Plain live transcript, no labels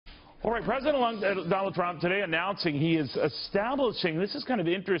All right, President Donald Trump today announcing he is establishing, this is kind of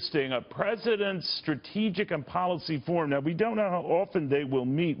interesting, a President's Strategic and Policy Forum. Now, we don't know how often they will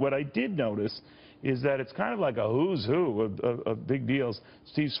meet. What I did notice is that it's kind of like a who's who of big deals.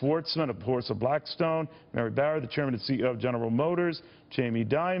 Steve Schwarzman, of course, of Blackstone, Mary Barra, the chairman and CEO of General Motors, Jamie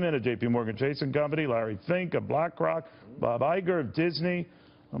Dimon of J.P. Morgan Chase & Company, Larry Fink of BlackRock, Bob Iger of Disney.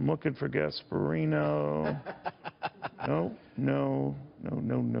 I'm looking for Gasparino. No.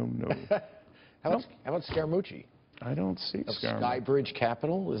 How about Scaramucci? I don't see Scaramucci. Skybridge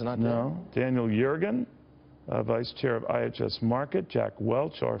Capital is not there? No. Daniel Yergin, Vice Chair of IHS Markit. Jack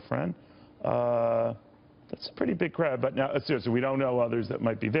Welch, our friend. That's a pretty big crowd. But now, seriously, we don't know others that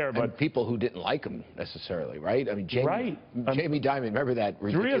might be there. But people who didn't like him necessarily, right? I mean, Jamie Dimon, remember that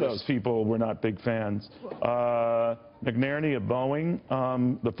ridiculous... 3 of those people were not big fans. McNerney of Boeing,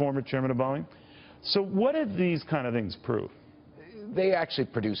 the former chairman of Boeing. So what did these kind of things prove? They actually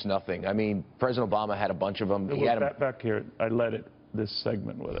produced nothing. I mean, President Obama had a bunch of them. He had back here, I led this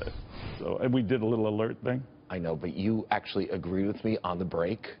segment with it. So, and we did a little alert thing. I know, but you actually agreed with me on the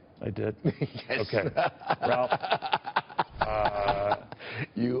break. I did? Yes. Okay. Ralph?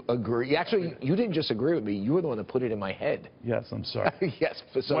 You agree. Actually, you didn't just agree with me. You were the one that put it in my head. Yes, I'm sorry. Yes.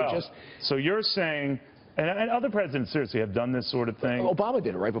 So you're saying... And other presidents, seriously, have done this sort of thing. Obama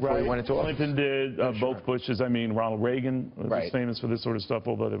did it right before he went into office. Clinton did, both Bushes. I mean, Ronald Reagan was famous for this sort of stuff,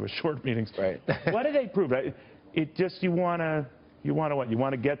 although there were short meetings. Right. What do they prove? It just, you want to what? You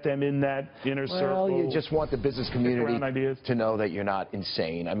want to get them in that inner circle? Well, you just want the business community to know that you're not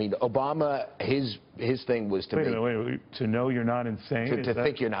insane. I mean, Obama, his thing was to wait a minute, to know you're not insane? To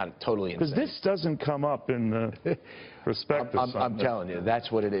think you're not totally insane. Because this doesn't come up in the prospectus. I'm telling you,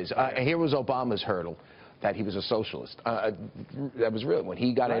 that's what it is. Here was Obama's hurdle. That he was a socialist. That was real. When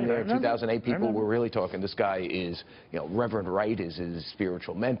he got in there in 2008, people were really talking. This guy is, Reverend Wright is his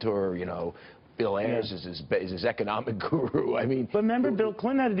spiritual mentor. Bill Ayers is his economic guru. I mean, but remember, Bill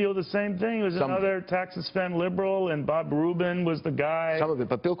Clinton had to deal with the same thing. He was another tax-spend liberal, and Bob Rubin was the guy. Some of it,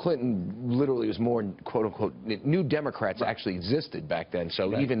 but Bill Clinton literally was more, quote-unquote, New Democrats actually existed back then.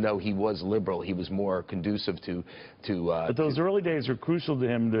 So even though he was liberal, he was more conducive to but those early days were crucial to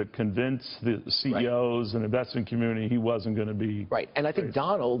him to convince the CEOs and investment community he wasn't going to be. Right, and I think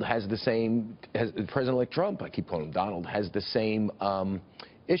Donald has the same, President-elect Trump, I keep calling him Donald, has the same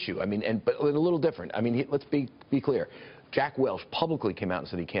issue. I mean, but a little different. I mean, let's be clear. Jack Welch publicly came out and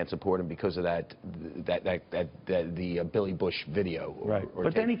said he can't support him because of the Billy Bush video.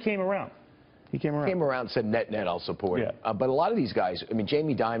 But then he came around. He came around and said, net, I'll support it. But a lot of these guys, I mean,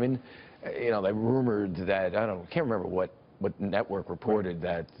 Jamie Dimon, they rumored that, I can't remember what network reported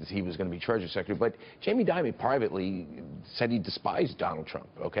that he was going to be Treasury Secretary, but Jamie Dimon privately said he despised Donald Trump,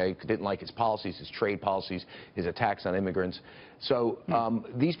 didn't like his policies, his trade policies, his attacks on immigrants. So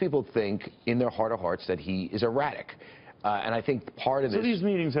these people think in their heart of hearts that he is erratic. And I think part of this... So these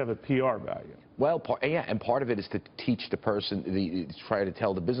meetings have a PR value. Well, and part of it is to teach the person, try to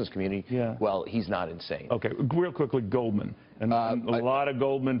tell the business community, well, he's not insane. Okay, real quickly, Goldman. And a lot of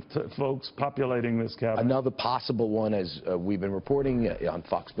Goldman folks populating this cabinet. Another possible one, as we've been reporting on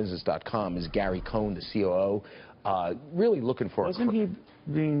FoxBusiness.com, is Gary Cohn, the COO, really looking for... Wasn't he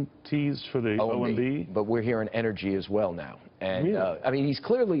being teased for the OMB? But we're hearing energy as well now. And, I mean, he's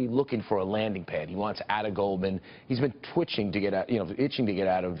clearly looking for a landing pad. He wants out of Goldman. He's been twitching to get out, itching to get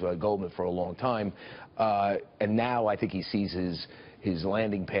out of Goldman for a long time. And now I think he sees his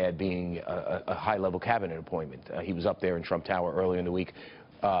landing pad being a high-level cabinet appointment. He was up there in Trump Tower earlier in the week.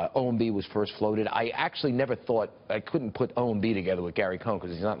 OMB was first floated. I actually never thought, I couldn't put OMB together with Gary Cohn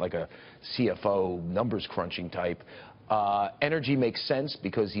because he's not like a CFO numbers crunching type. Energy makes sense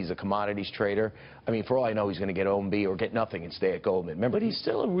because he's a commodities trader. I mean, for all I know, he's going to get OMB or get nothing and stay at Goldman. Remember, but he's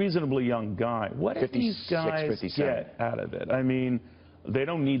still a reasonably young guy. What if these guys get out of it? I mean, they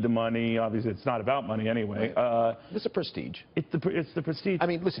don't need the money. Obviously, it's not about money anyway. It's a prestige. It's the prestige. I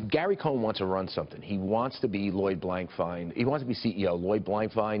mean, listen, Gary Cohn wants to run something. He wants to be Lloyd Blankfein. He wants to be CEO. Lloyd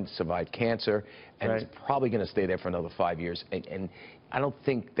Blankfein survived cancer, and he's probably going to stay there for another 5 years. And I don't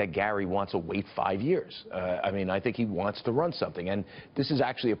think that Gary wants to wait 5 years. I mean, I think he wants to run something. And this is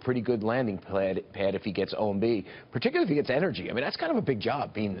actually a pretty good landing pad if he gets OMB, particularly if he gets energy. I mean, that's kind of a big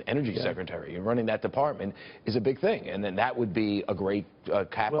job, being the energy secretary. And running that department is a big thing. And then that would be a great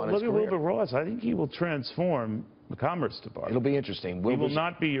cap on his career. Look at Wilbur Ross. I think he will transform the Commerce Department. It'll be interesting. He will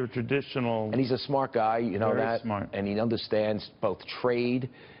not be your traditional... And he's a smart guy, you know that. Very smart. And he understands both trade.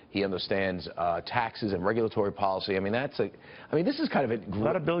 He understands taxes and regulatory policy. I mean, this is kind of a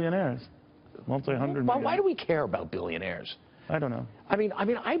lot of billionaires, multi-hundred million. Why do we care about billionaires? I don't know. I mean,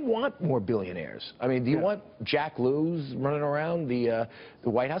 I want more billionaires. I mean, do you want Jack Lews running around the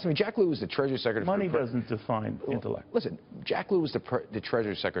White House? I mean, Jack Lew was the Treasury Secretary. Money doesn't define intellect. Listen, Jack Lew was the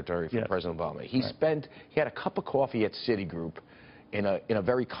Treasury Secretary for President Obama. He had a cup of coffee at Citigroup in a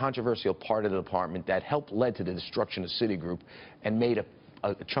very controversial part of the department that led to the destruction of Citigroup and made a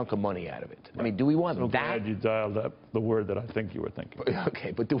chunk of money out of it. I mean, do we want that? I'm glad you dialed up the word that I think you were thinking.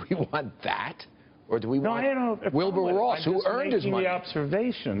 Okay, but do we want that? Or do we want I don't know Wilbur Ross, who earned his money? The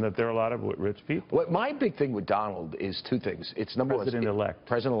observation that there are a lot of rich people. What my big thing with Donald is two things. It's number one,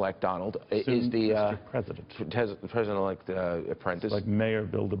 President-elect Donald is the President-elect apprentice. Like Mayor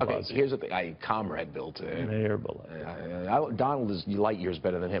Bill de Blasio. Okay, here's the thing. Comrade Bill. Mayor Bill. Donald is light years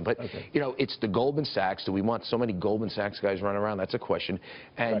better than him. But you know, it's the Goldman Sachs. Do we want so many Goldman Sachs guys running around? That's a question.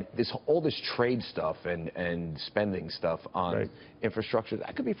 And all this trade stuff and spending stuff on infrastructure,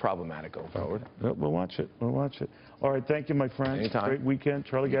 that could be problematic going forward. We'll watch it. We'll watch it. All right. Thank you, my friend. Anytime. Great weekend.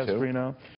 Charlie Gasparino.